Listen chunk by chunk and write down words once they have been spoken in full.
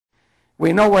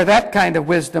We know where that kind of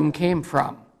wisdom came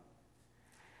from.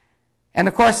 And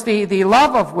of course, the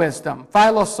love of wisdom,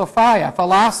 philosophia,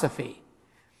 philosophy,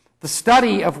 the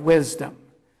study of wisdom,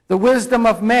 the wisdom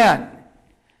of men,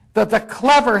 the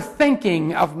clever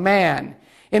thinking of man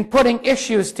in putting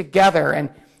issues together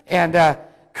and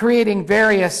creating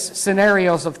various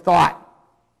scenarios of thought.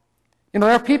 You know,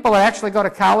 there are people that actually go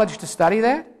to college to study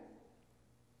that.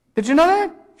 Did you know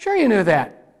that? Sure you knew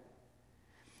that.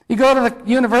 You go to the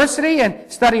university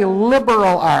and study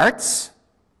liberal arts,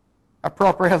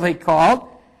 appropriately called,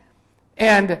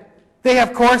 and they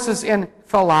have courses in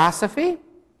philosophy.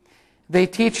 They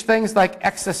teach things like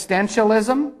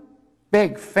existentialism,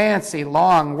 big, fancy,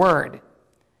 long word,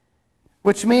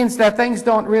 which means that things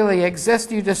don't really exist,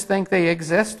 you just think they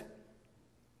exist.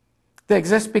 They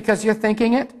exist because you're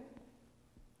thinking it.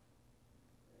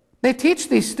 They teach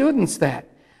these students that.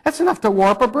 That's enough to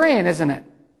warp a brain, isn't it?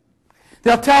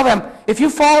 They'll tell them, if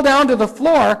you fall down to the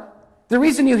floor, the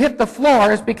reason you hit the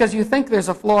floor is because you think there's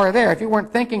a floor there. If you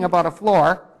weren't thinking about a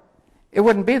floor, it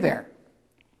wouldn't be there.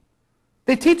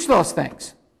 They teach those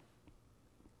things.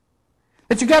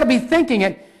 That you've got to be thinking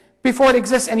it before it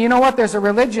exists. And you know what? There's a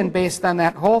religion based on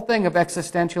that whole thing of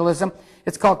existentialism.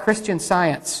 It's called Christian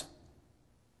Science.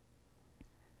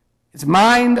 It's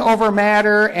mind over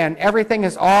matter, and everything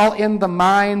is all in the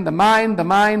mind, the mind, the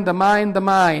mind, the mind, the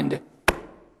mind.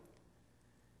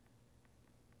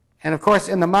 And of course,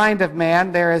 in the mind of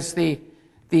man, there is the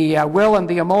will and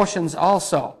the emotions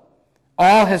also.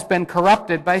 All has been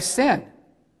corrupted by sin.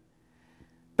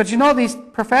 But you know, these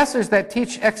professors that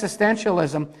teach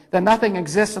existentialism, that nothing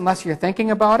exists unless you're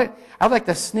thinking about it, I'd like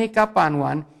to sneak up on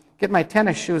one, get my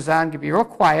tennis shoes on, be real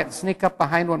quiet, and sneak up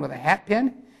behind one with a hat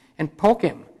pin and poke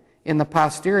him in the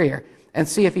posterior and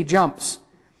see if he jumps.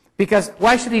 Because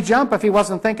why should he jump if he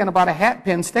wasn't thinking about a hat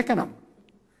pin sticking him?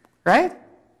 Right?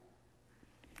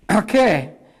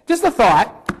 Okay, just a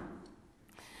thought.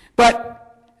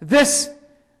 But this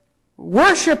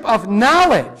worship of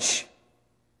knowledge,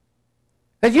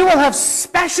 that you will have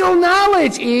special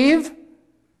knowledge, Eve.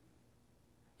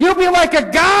 You'll be like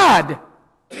a god.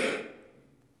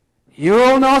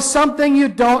 You'll know something you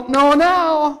don't know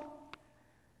now.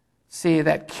 See,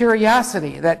 that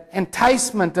curiosity, that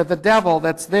enticement of the devil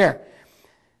that's there.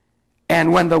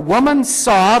 And when the woman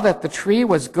saw that the tree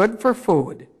was good for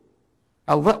food,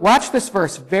 watch this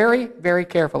verse very, very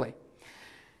carefully.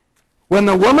 When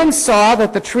the woman saw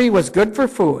that the tree was good for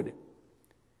food,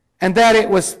 and that it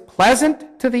was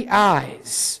pleasant to the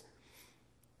eyes,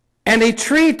 and a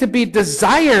tree to be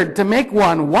desired to make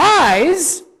one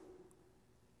wise,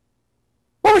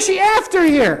 what was she after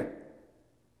here?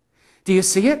 Do you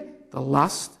see it? The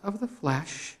lust of the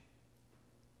flesh.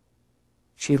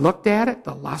 She looked at it,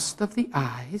 the lust of the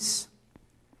eyes,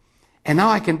 and now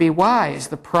I can be wise,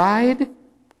 the pride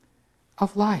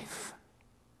of life.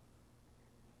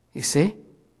 You see?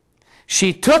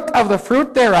 She took of the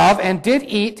fruit thereof and did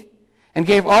eat, and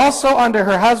gave also unto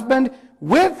her husband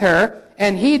with her,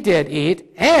 and he did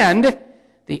eat, and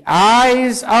the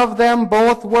eyes of them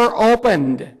both were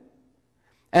opened,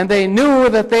 and they knew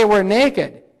that they were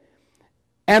naked.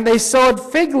 And they sewed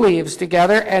fig leaves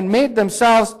together and made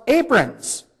themselves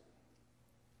aprons.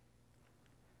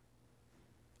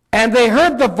 And they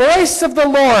heard the voice of the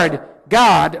Lord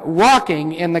God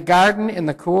walking in the garden in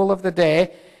the cool of the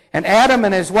day. And Adam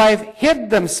and his wife hid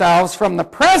themselves from the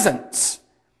presence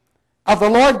of the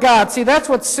Lord God. See, that's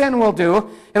what sin will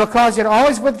do. It'll cause you to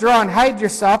always withdraw and hide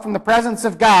yourself from the presence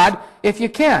of God if you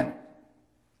can.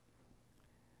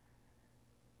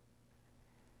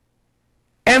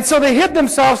 And so they hid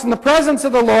themselves from the presence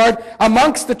of the Lord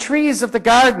amongst the trees of the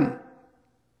garden.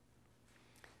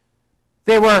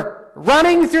 They were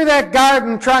running through that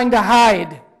garden trying to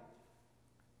hide.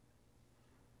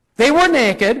 They were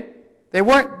naked. They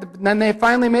weren't, then they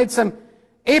finally made some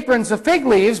aprons of fig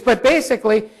leaves, but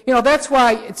basically, you know, that's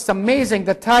why it's amazing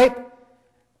the type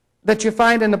that you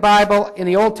find in the Bible, in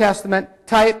the Old Testament,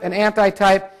 type and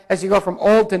anti-type, as you go from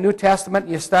Old to New Testament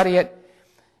and you study it.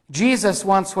 Jesus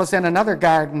once was in another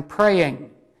garden praying,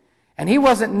 and he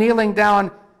wasn't kneeling down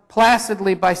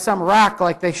placidly by some rock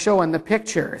like they show in the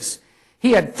pictures.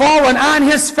 He had fallen on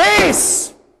his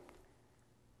face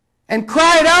and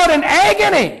cried out in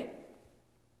agony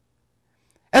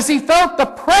as he felt the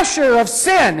pressure of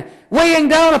sin weighing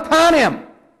down upon him.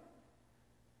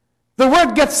 The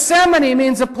word Gethsemane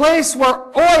means a place where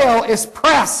oil is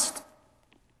pressed,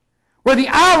 where the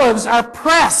olives are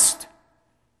pressed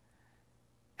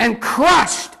and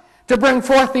crushed to bring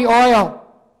forth the oil.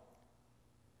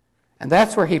 And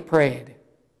that's where he prayed.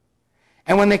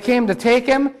 And when they came to take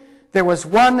him, there was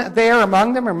one there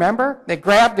among them, remember? They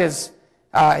grabbed his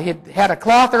he had a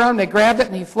cloth around him, they grabbed it,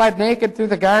 and he fled naked through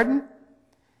the garden.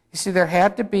 You see, there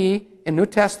had to be a New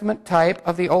Testament type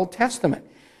of the Old Testament.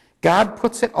 God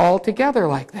puts it all together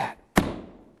like that.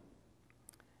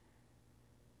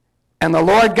 And the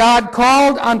Lord God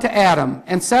called unto Adam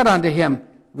and said unto him,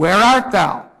 Where art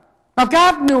thou? Now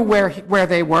God knew where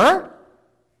they were,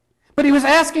 but he was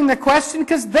asking the question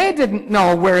because they didn't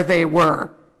know where they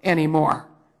were anymore.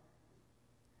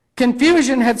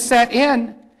 Confusion had set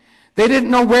in. They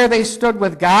didn't know where they stood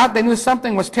with God. They knew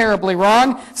something was terribly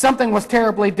wrong, something was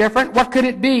terribly different. What could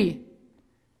it be?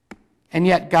 And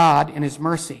yet God, in his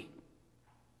mercy,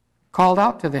 called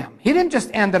out to them. He didn't just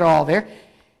end it all there.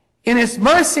 In his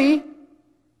mercy,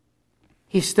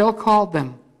 he still called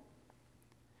them.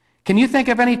 Can you think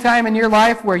of any time in your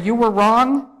life where you were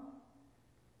wrong?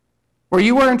 Where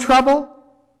you were in trouble?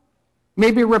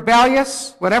 Maybe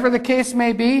rebellious, whatever the case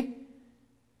may be,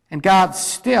 and God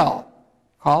still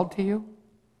called to you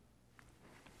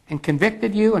and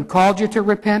convicted you and called you to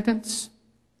repentance?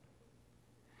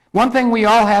 One thing we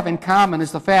all have in common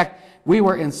is the fact we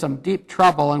were in some deep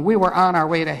trouble and we were on our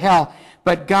way to hell,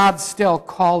 but God still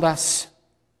called us.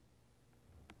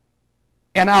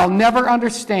 And I'll never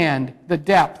understand the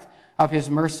depth of his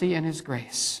mercy and his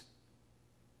grace.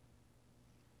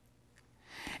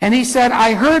 And he said,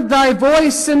 I heard thy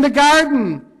voice in the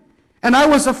garden, and I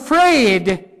was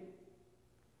afraid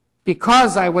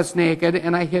because I was naked,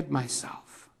 and I hid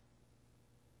myself.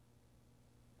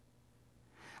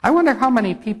 I wonder how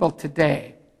many people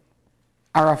today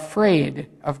are afraid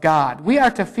of God. We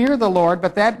are to fear the Lord,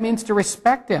 but that means to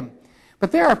respect him.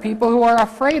 But there are people who are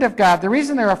afraid of God. The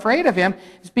reason they're afraid of him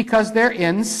is because they're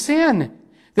in sin.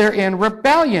 They're in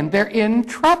rebellion. They're in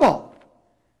trouble.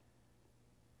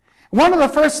 One of the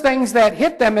first things that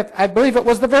hit them, I believe it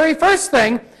was the very first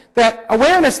thing, that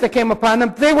awareness that came upon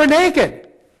them, they were naked.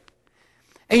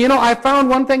 And you know, I found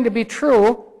one thing to be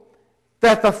true,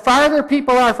 that the farther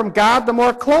people are from God, the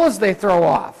more clothes they throw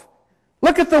off.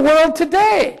 Look at the world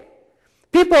today.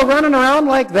 People are running around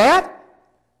like that,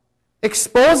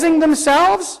 exposing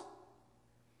themselves.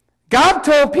 God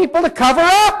told people to cover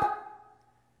up,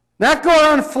 not go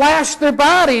around and flash their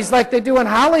bodies like they do in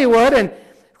Hollywood. And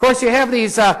of course you have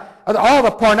these all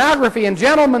the pornography and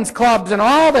gentlemen's clubs and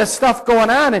all this stuff going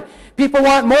on, and people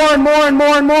want more and more and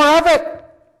more and more of it.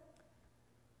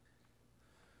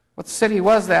 What city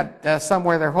was that?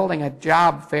 Somewhere they're holding a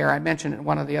job fair. I mentioned it in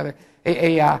one of the other,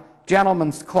 a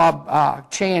gentlemen's club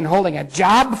chain holding a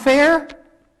job fair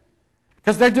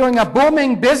because they're doing a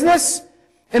booming business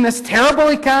in this terrible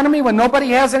economy when nobody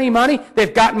has any money.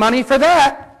 They've got money for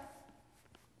that.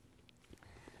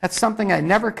 That's something I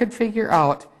never could figure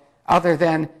out, other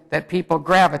than that people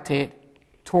gravitate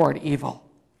toward evil.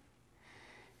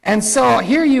 And so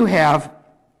here you have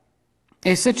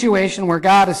a situation where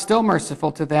God is still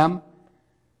merciful to them.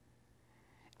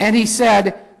 And he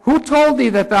said, Who told thee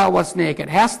that thou wast naked?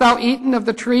 Hast thou eaten of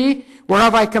the tree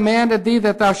whereof I commanded thee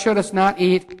that thou shouldest not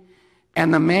eat?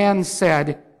 And the man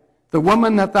said, The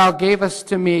woman that thou gavest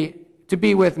to me to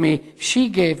be with me, she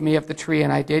gave me of the tree,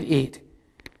 and I did eat.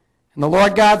 And the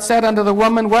Lord God said unto the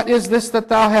woman, What is this that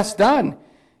thou hast done?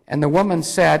 And the woman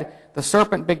said, The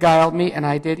serpent beguiled me, and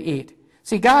I did eat.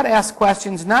 See, God asks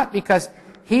questions not because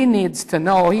he needs to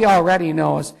know. He already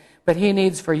knows. But he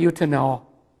needs for you to know.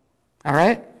 All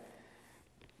right?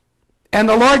 And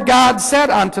the Lord God said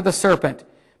unto the serpent,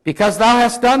 Because thou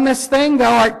hast done this thing,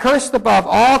 thou art cursed above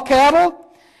all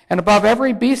cattle, and above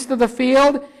every beast of the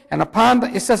field, and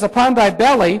it says, Upon thy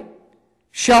belly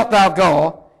shalt thou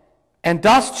go, and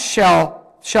dust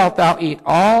shalt thou eat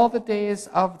all the days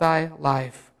of thy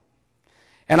life.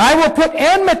 And I will put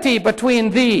enmity between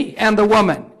thee and the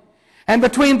woman, and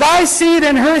between thy seed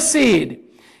and her seed.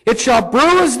 It shall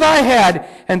bruise thy head,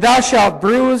 and thou shalt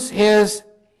bruise his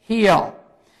heel.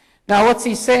 Now what's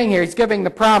he saying here? He's giving the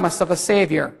promise of a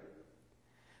Savior.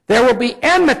 There will be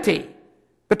enmity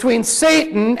between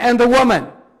Satan and the woman,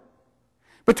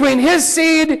 between his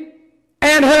seed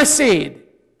and her seed.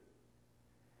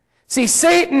 See,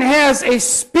 Satan has a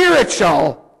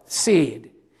spiritual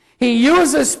seed. He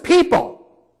uses people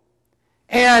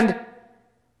and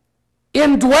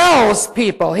indwells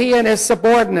people. He and his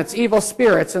subordinates, evil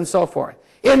spirits and so forth,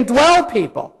 indwell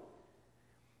people.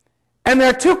 And there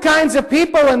are two kinds of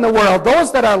people in the world: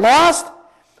 those that are lost,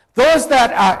 those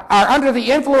that are under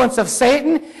the influence of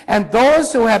Satan, and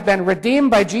those who have been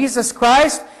redeemed by Jesus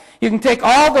Christ. You can take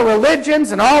all the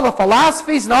religions and all the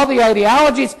philosophies and all the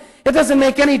ideologies. It doesn't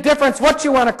make any difference what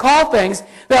you want to call things.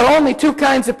 There are only two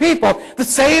kinds of people: the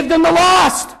saved and the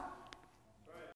lost.